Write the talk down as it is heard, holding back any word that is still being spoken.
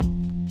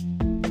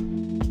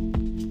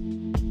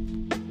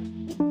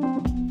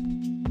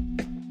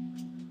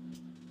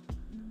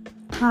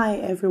Hi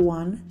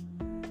everyone,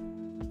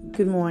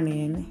 good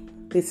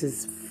morning. This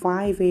is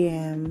 5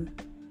 a.m.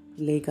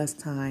 Lagos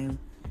time,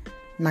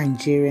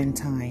 Nigerian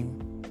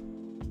time.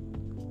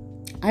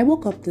 I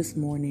woke up this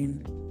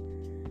morning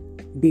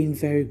being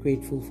very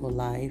grateful for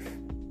life,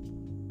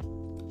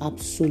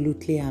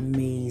 absolutely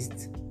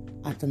amazed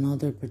at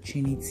another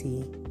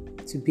opportunity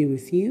to be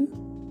with you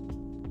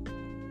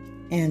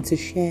and to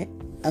share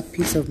a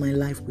piece of my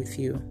life with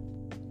you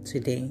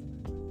today.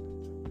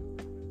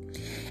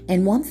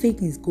 And one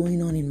thing is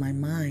going on in my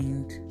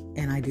mind,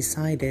 and I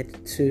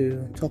decided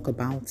to talk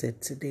about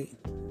it today.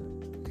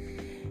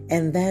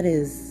 And that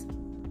is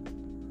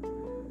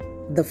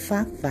the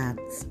fact that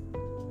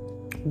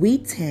we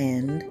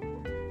tend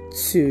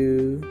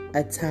to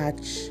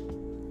attach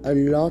a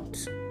lot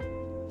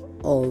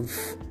of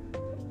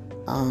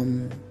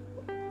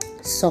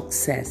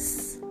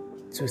success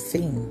to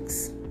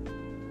things.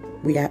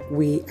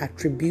 We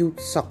attribute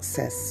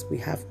success. We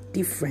have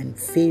different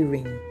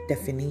varying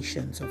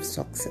definitions of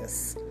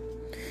success.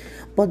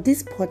 But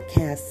this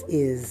podcast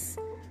is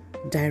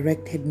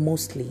directed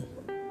mostly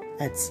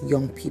at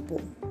young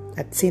people,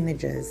 at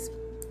teenagers,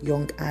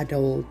 young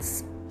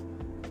adults,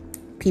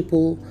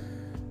 people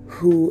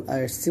who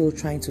are still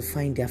trying to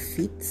find their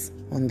feet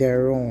on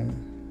their own.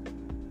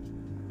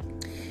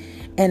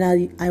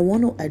 And I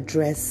want to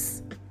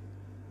address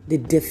the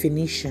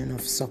definition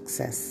of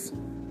success.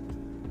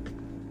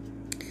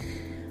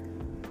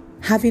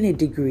 Having a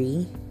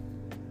degree,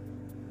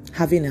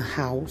 having a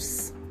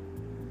house,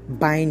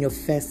 buying your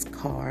first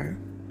car,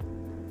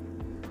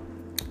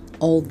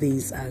 all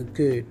these are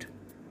good.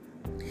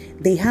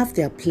 They have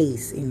their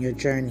place in your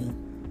journey,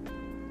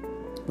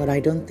 but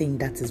I don't think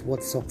that is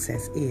what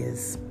success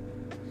is.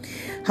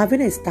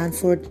 Having a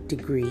Stanford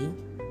degree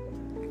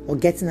or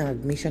getting an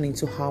admission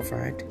into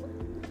Harvard,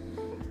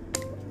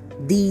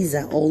 these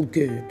are all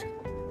good.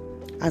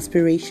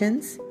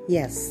 Aspirations,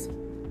 yes.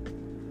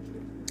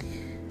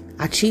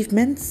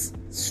 Achievements,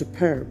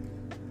 superb.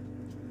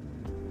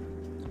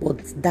 But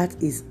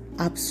that is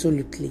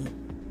absolutely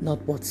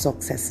not what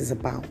success is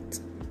about.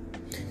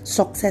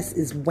 Success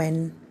is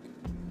when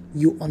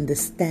you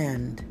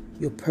understand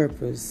your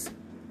purpose.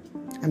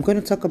 I'm going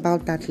to talk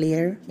about that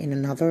later in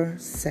another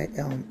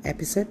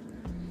episode.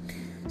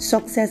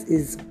 Success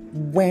is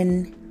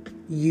when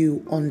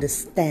you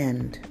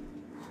understand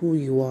who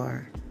you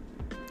are.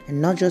 And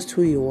not just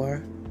who you are,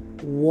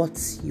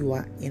 what you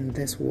are in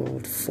this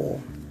world for.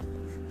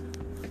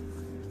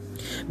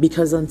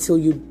 Because until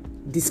you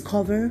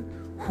discover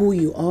who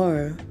you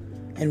are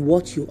and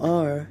what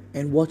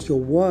you're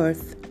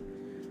worth,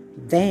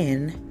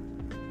 then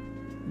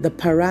the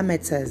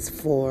parameters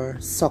for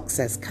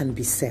success can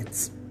be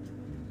set.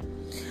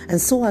 And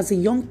so as a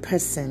young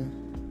person,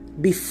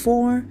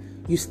 before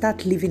you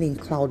start living in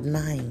cloud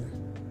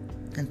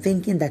 9 and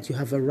thinking that you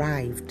have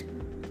arrived,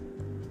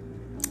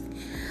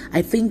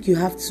 I think you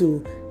have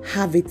to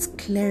have it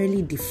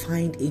clearly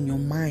defined in your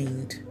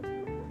mind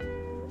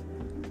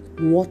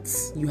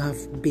what you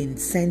have been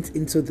sent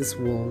into this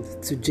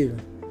world to do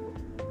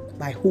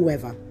by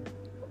whoever.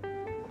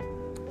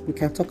 We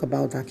can talk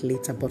about that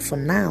later, but for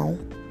now,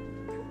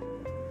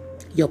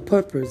 your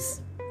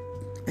purpose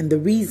and the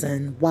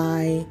reason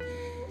why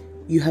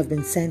you have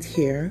been sent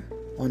here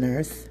on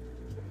earth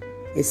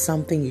is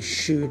something you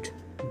should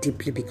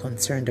deeply be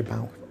concerned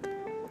about.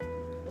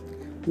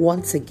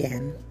 Once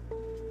again,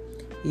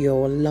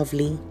 your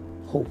lovely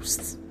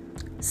host,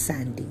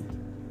 Sandy.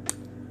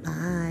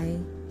 Bye.